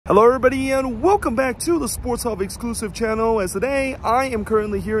Hello everybody and welcome back to the Sporthop exclusive channel. As today I am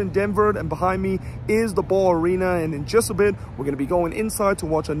currently here in Denver and behind me is the Ball Arena, and in just a bit we're going to be going inside to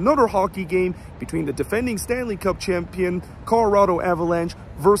watch another hockey game between the defending Stanley Cup champion Colorado Avalanche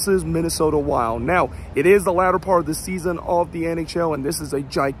versus Minnesota Wild. Now, it is the latter part of the season of the NHL, and this is a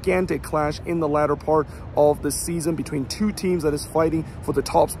gigantic clash in the latter part of the season between two teams that is fighting for the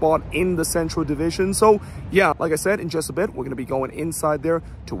top spot in the Central Division. So yeah, like I said, in just a bit we're going to be going inside there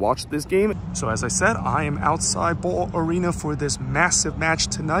to watch this game. So as I said, I am outside Ball Arena for this massive match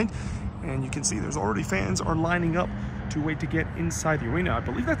tonight, and you can see there's already fans are lining up to wait to get inside the arena. I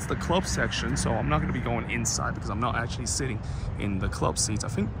believe that's the club section, so I'm not going to be going inside because I'm not actually sitting in the club seats. I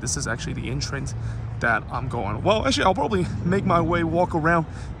think this is actually the entrance that I'm going. Well, actually, I'll probably make my way, walk around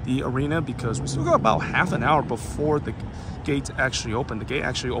the arena because we still got about half an hour before the gates actually open. The gate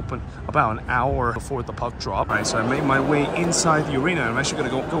actually opened about an hour before the puck drop. All right, so I made my way inside the arena. I'm actually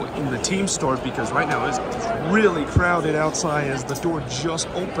going to go in the team store because right now it's really crowded outside as the door just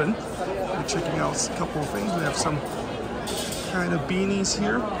opened. We're checking out a couple of things. We have some kind of beanies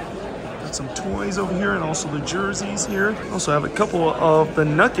here, got some toys over here, and also the jerseys here. Also have a couple of the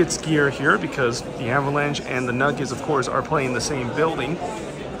Nuggets gear here because the Avalanche and the Nuggets, of course, are playing the same building.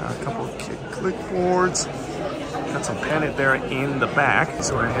 A couple of clipboards, got some pennant there in the back.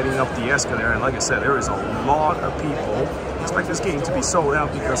 So we're heading up the escalator, and like I said, there is a lot of people. I expect this game to be sold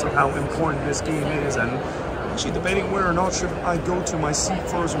out because of how important this game is, and actually debating whether or not should I go to my seat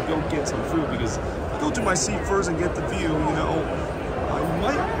first or go get some food, because go to my seat first and get the view, you know, I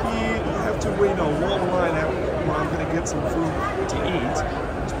might have to wait a long line out when I'm going to get some food to eat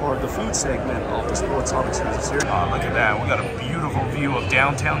as part of the food segment of the Sporthop exclusive series. Look at that, we got a beautiful view of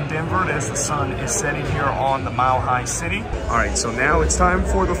downtown Denver as the sun is setting here on the Mile High City. All right, so now it's time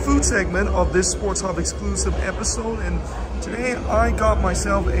for the food segment of this Sporthop exclusive episode, and today I got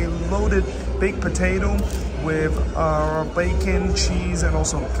myself a loaded baked potato with bacon, cheese, and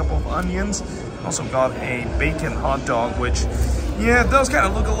also a couple of onions. Also got a bacon hot dog, which, yeah, it does kind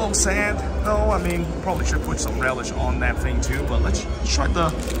of look a little sad, though. I mean, probably should put some relish on that thing too, but let's try the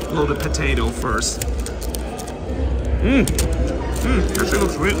loaded potato first. Actually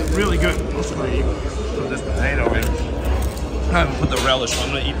looks really good. I'm also going to eat this potato in. I haven't put the relish on.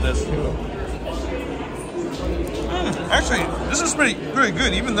 I'm going to eat this. Actually, this is pretty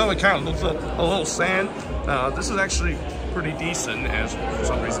good, even though it kind of looks a little sad. This is actually pretty decent, as for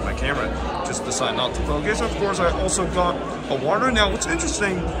some reason my camera just decided not to focus. Of course, I also got a water. Now, what's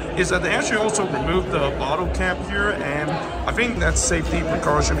interesting is that they actually also removed the bottle cap here, and I think that's safety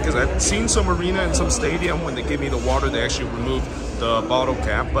precaution because I've seen some arena and some stadium when they give me the water, they actually remove the bottle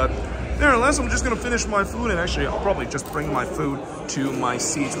cap. But nevertheless, I'm just going to finish my food, and actually I'll probably just bring my food to my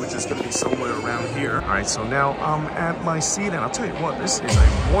seats, which is going to be somewhere around here. All right, so now I'm at my seat, and I'll tell you what, this is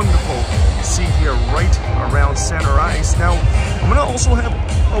a wonderful seat here right around center ice. Now, I'm going to also have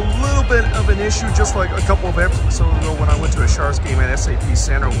a little bit of an issue, just like a couple of episodes ago when I went to a Sharks game at SAP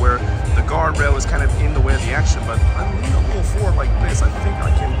Center where the guardrail is kind of in the way of the action, but I lean a little forward like this. I think I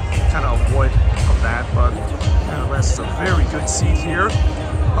can kind of avoid that, but nevertheless, it's a very good seat here.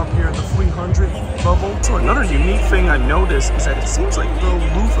 Up here in the 300 bubble. So another unique thing I've noticed is that it seems like the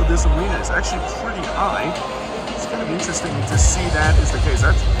roof of this arena is actually pretty high. It's kind of interesting to see that is the case.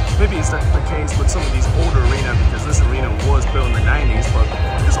 That's maybe it's the case with some of these older arenas because this arena was built in the 90s, but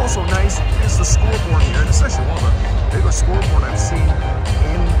it's also nice is the scoreboard here. This is actually one of the bigger scoreboard I've seen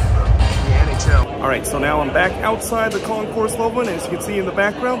in the NHL. All right, so now I'm back outside the concourse level, and as you can see in the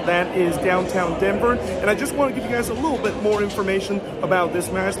background, that is downtown Denver. And I just want to give you guys a little bit more information about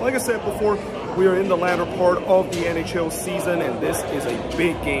this match. Like I said before, we are in the latter part of the NHL season, and this is a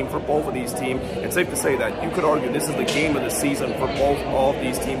big game for both of these teams. It's safe to say that you could argue this is the game of the season for both of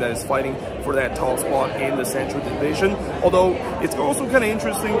these teams that is fighting for that top spot in the Central Division. Although it's also kind of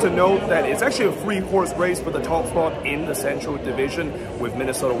interesting to note that it's actually a three-horse race for the top spot in the Central Division, with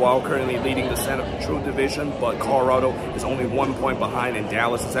Minnesota Wild currently leading the Central Division, but Colorado is only 1 point behind, and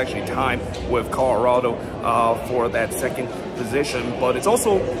Dallas is actually tied with Colorado for that second position. But it's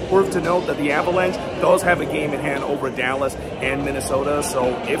also worth to note that the Avalanche does have a game in hand over Dallas and Minnesota. So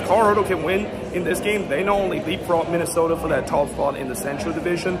if Colorado can win in this game, they not only leapfrog Minnesota for that top spot in the Central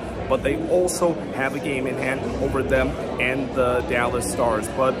Division, but they also have a game in hand over them and the Dallas Stars.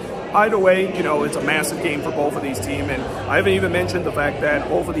 But either way, you know, it's a massive game for both of these teams, and I haven't even mentioned the fact that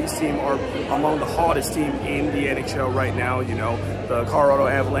both of these teams are among the hottest teams in the NHL right now. You know, the Colorado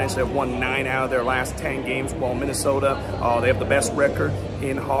Avalanche have won 9 out of their last 10 games, while Minnesota, they have the best record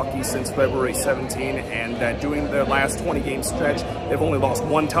in hockey since February 17, and that during their last 20-game stretch, they've only lost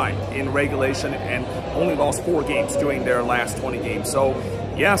 1 time in regulation and only lost 4 games during their last 20 games. So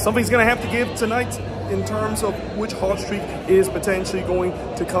yeah, something's going to have to give tonight in terms of which hot streak is potentially going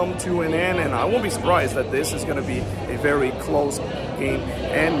to come to an end. And I won't be surprised that this is going to be a very close game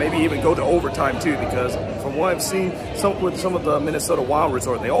and maybe even go to overtime too, because from what I've seen with some of the Minnesota Wild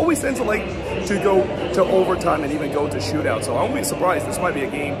resort, they always tend to like to go to overtime and even go to shootout. So I won't be surprised. This might be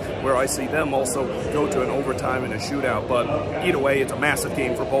a game where I see them also go to an overtime and a shootout. But either way, it's a massive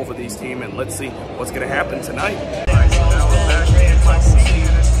game for both of these teams, and let's see what's going to happen tonight.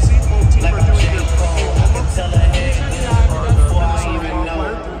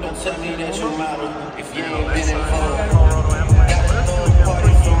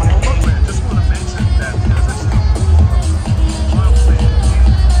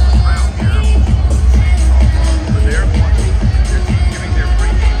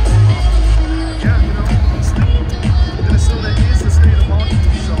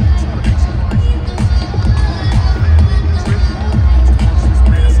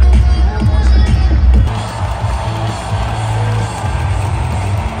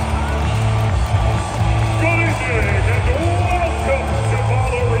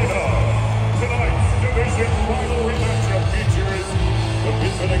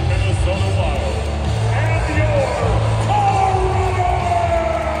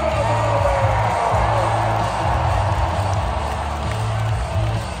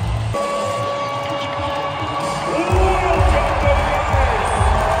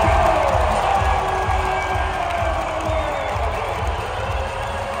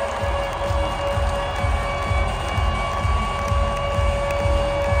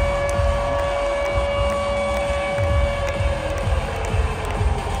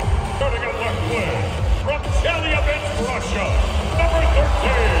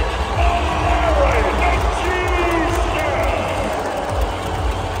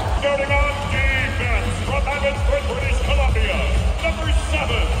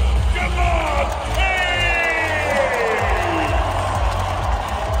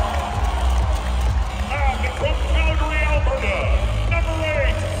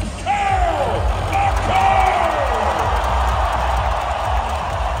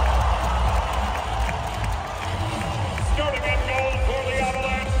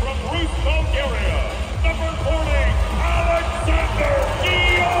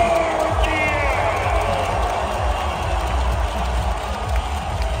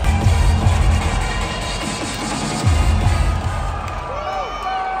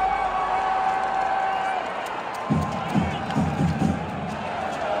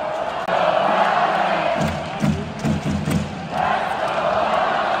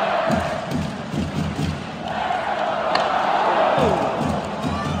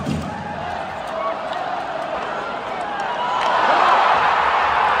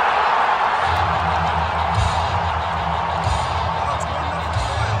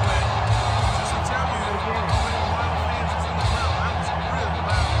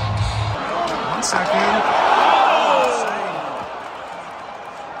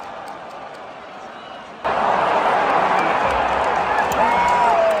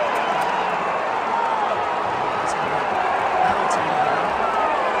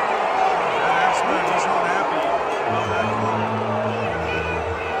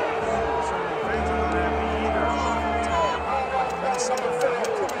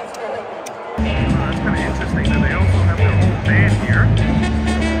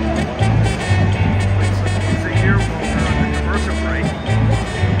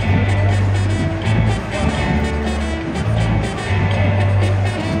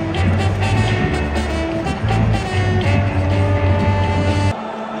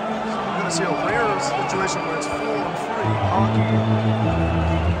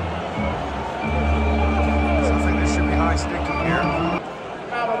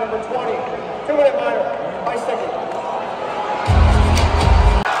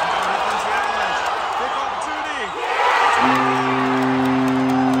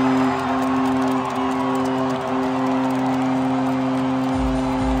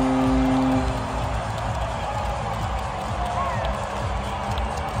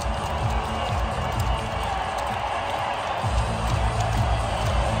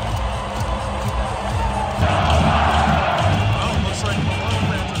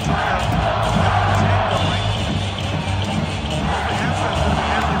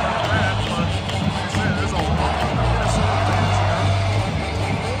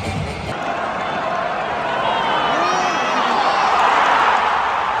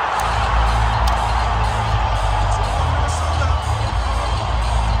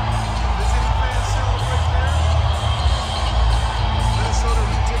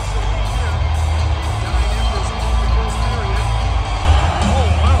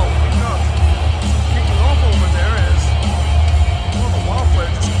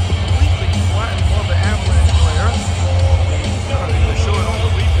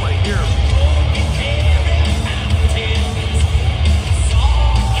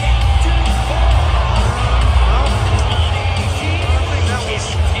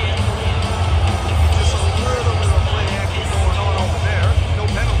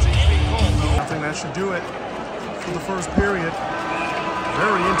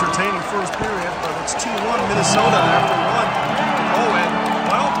 entertaining first period, but it's 2-1 Minnesota after one. Oh, and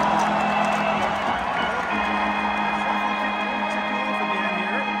well, again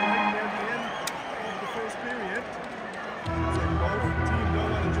here, right near the end of the first period. Looks like both teams don't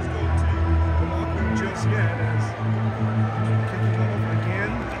want to just go to the locker room just yet, as kicking off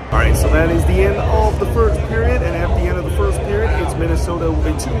again. All right, so that is the end of the first period, and at the end of the first period, it's Minnesota with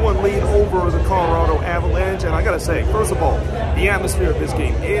a 2-1 lead over the Colorado Avalanche. And I gotta say, first of all, the atmosphere of this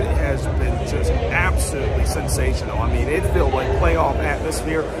game, it has been just absolutely sensational. I mean, it felt like playoff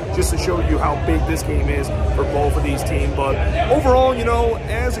atmosphere, just to show you how big this game is for both of these teams. But overall, you know,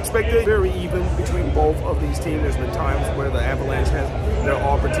 as expected, very even between both of these teams. There's been times where the Avalanche has their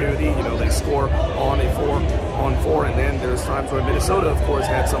opportunity, you know, they score on a 4-on-4, and then there's times where Minnesota, of course,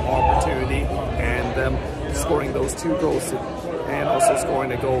 had some opportunity, and them scoring those 2 goals and also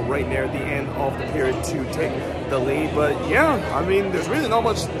scoring a goal right near the end of the period to take the lead. But yeah, I mean, there's really not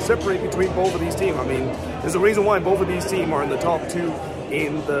much separate between both of these teams. I mean, there's a reason why both of these teams are in the top 2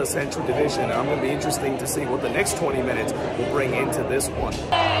 in the Central Division. I'm going to be interesting to see what the next 20 minutes will bring into this one.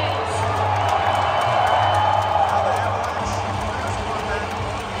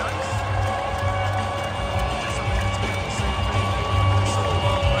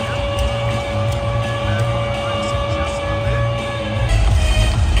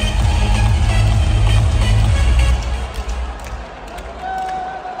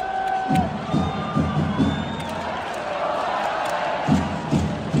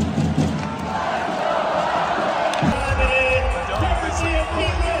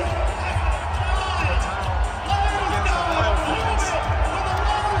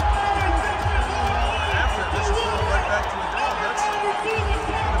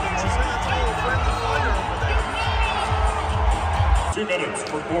 Minutes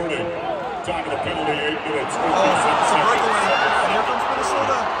for Gordon. Time of the penalty, 8 minutes. Oh, it's a breakaway. And here comes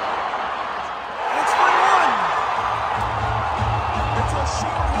Minnesota. And it's 3-1. It's a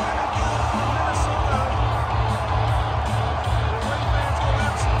short-handed goal for Minnesota. The Red fans go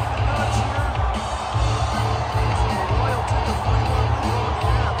absolutely nuts here. The Wild took a 3-1 lead over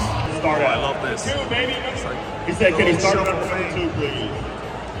the Avs. Start I love this. 2, baby. Like, he said, can he start shuffle number thing. 2, please?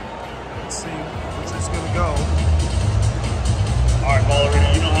 Let's see which is going to go. All right,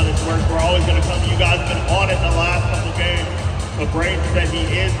 Ballerina, you know how this works. We're always going to come to you guys. Been on it the last couple games. But Braden said he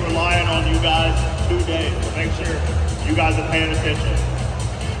is relying on you guys today. So make sure you guys are paying attention.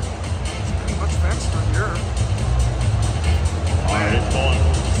 It's pretty much faster here. All right, it's going.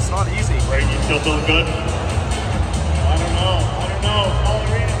 It's not easy. Braden, you still feeling good? I don't know.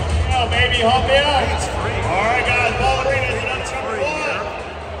 Ballerina, help me out, baby. Help me out. It's free. All right, guys. Ballerina, is it under It's number free 1? here.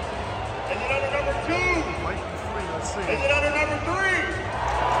 Is it under number 2? Might be free. Let's see. Is it under number 3?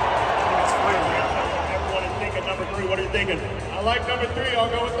 It's free. Everyone is thinking number 3. What are you thinking? I like number 3. I'll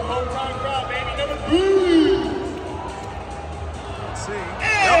go with the whole time crowd, baby. Number 3. Let's see.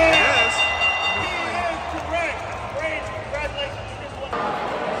 Hey! Yep, it is. He is correct. Braden, congratulations. You just won.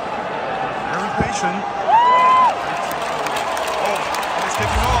 Very patient. Oh, it's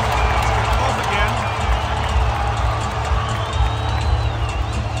kicking off. It's kicking off again.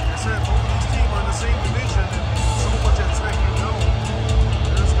 Like I said, both of these teams are in the same division, and so much at stake, you know.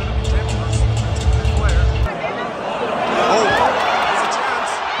 There's going to be tempers. That's a good player. Oh, there's a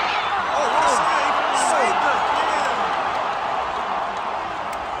chance. Oh, what a save. Saved it again.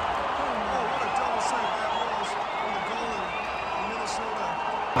 Oh, what a double save that was from the goalie in Minnesota.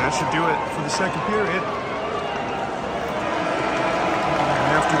 That should do it for the second period. And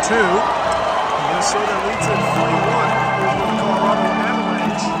after 2, Minnesota leads at 3-1 over the Colorado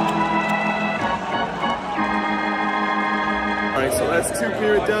Avalanche. All right, so that's 2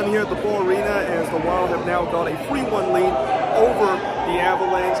 period down here at the Ball Arena, as the Wild have now got a 3-1 lead over the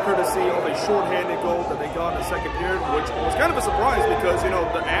Avalanche, courtesy of a shorthanded goal that they got in the second period, which was kind of a surprise because, you know,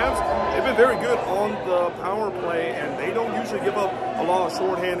 the Avs, they've been very good on the power play, and they don't usually give up a lot of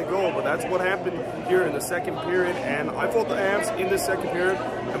shorthanded goal, but that's what happened here in the second period. And I thought the Avs in this second period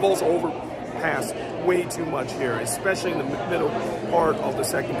have also overpassed way too much here, especially in the middle part of the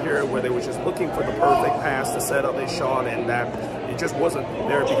second period, where they were just looking for the perfect pass to set up a shot, and that it just wasn't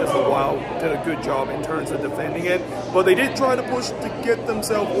there because the Wild did a good job in terms of defending it. But they did try to push to get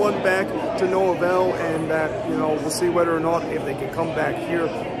themselves one back to no avail, and that, you know, we'll see whether or not if they can come back here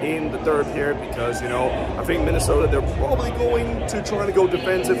in the third period, because, you know, I think Minnesota, they're probably going to try to go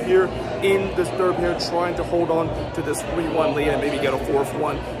defensive here in this third period, trying to hold on to this 3-1 lead and maybe get a 4th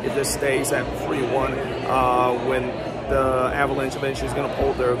one if this stays at 3-1 when the Avalanche eventually is going to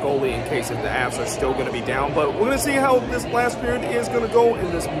pull their goalie in case if the Avs are still going to be down. But we're going to see how this last period is going to go in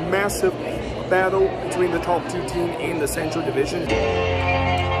this massive battle between the top 2 teams in the Central Division.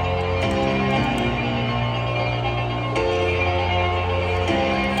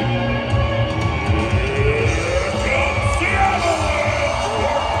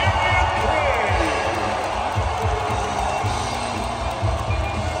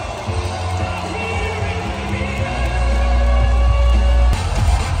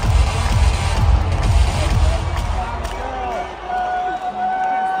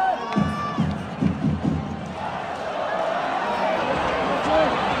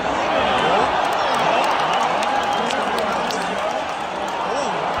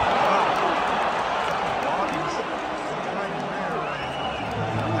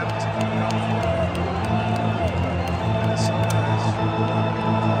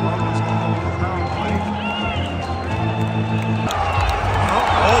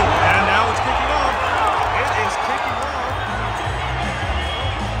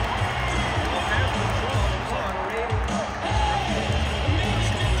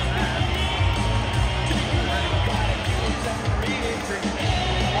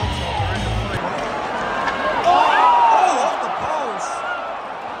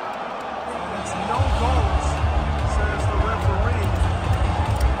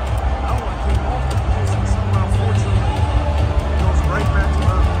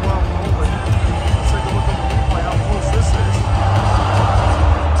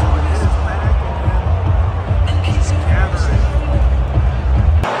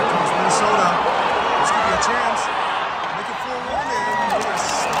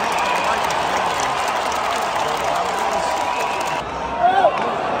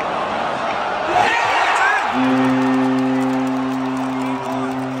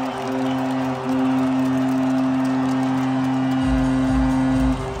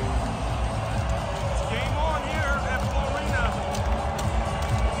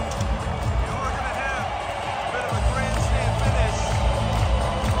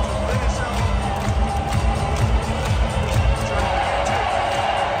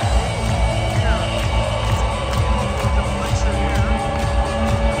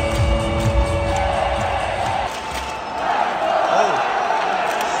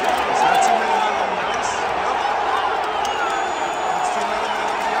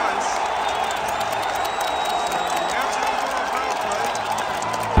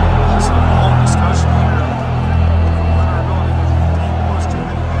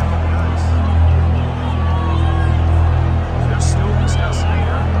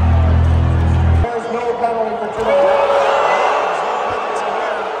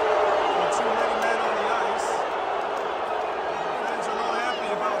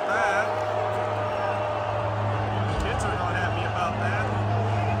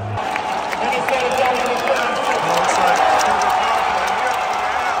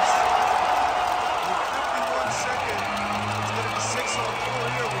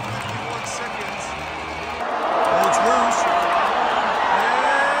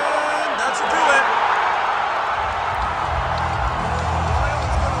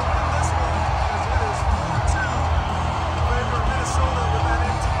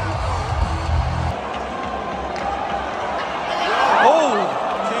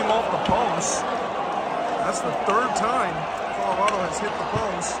 That's the third time Colorado has hit the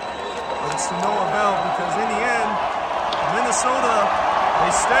post. But it's to no avail because in the end, Minnesota,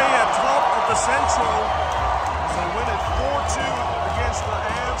 they stay at top of the Central as they win it 4-2 against the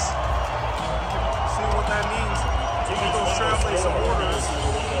Avs. You can see what that means. Those traveling supporters.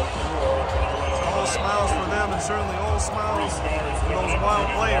 It's all smiles for them and certainly all smiles for those Wild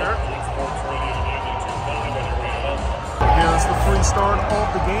players. Here's the free start of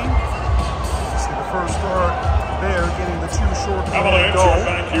the game. See the first start there, getting the two short Avalanche goal. are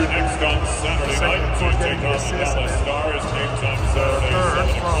back here next on Saturday night to take on the Dallas Stars. Games on Saturday, 7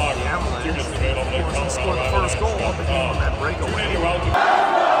 o'clock. Tickets available at He scored the first goal of the game on that breakaway. Well,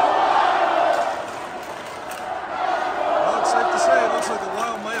 it's safe to say, it looks like the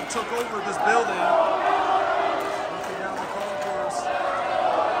Wild may have took over this building. Looking down the concourse.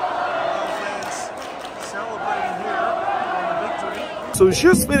 Wild fans celebrating here on the victory. So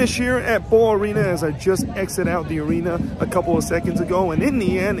just finished here at Ball Arena as I just exit out the arena a couple of seconds ago. And in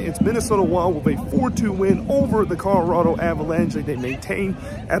the end, it's Minnesota Wild with a 4-2 win over the Colorado Avalanche. They maintain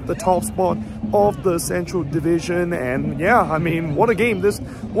at the top spot of the Central Division. And yeah, I mean, what a game this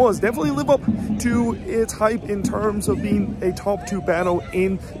was. Definitely live up to its hype in terms of being a top two battle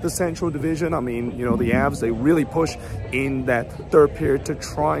in the Central Division. I mean, you know, the Avs, they really push in that third period to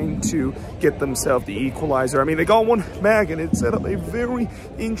trying to get themselves the equalizer. I mean, they got one back and it set up a very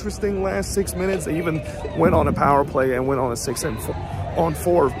interesting last 6 minutes. They even went on a power play and went on a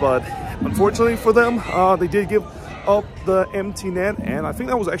 6-on-4, but unfortunately for them, they did give of the empty net, and I think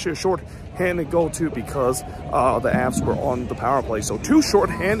that was actually a short-handed goal too, because the Avs were on the power play. So 2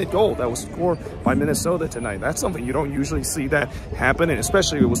 short-handed goals that was scored by Minnesota tonight. That's something you don't usually see that happen, and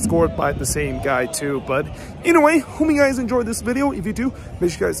especially it was scored by the same guy too. But anyway, hope you guys enjoyed this video. If you do,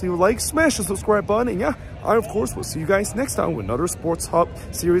 make sure you guys leave a like, smash the subscribe button, and yeah, I of course will see you guys next time with another Sports Hub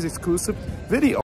series exclusive video.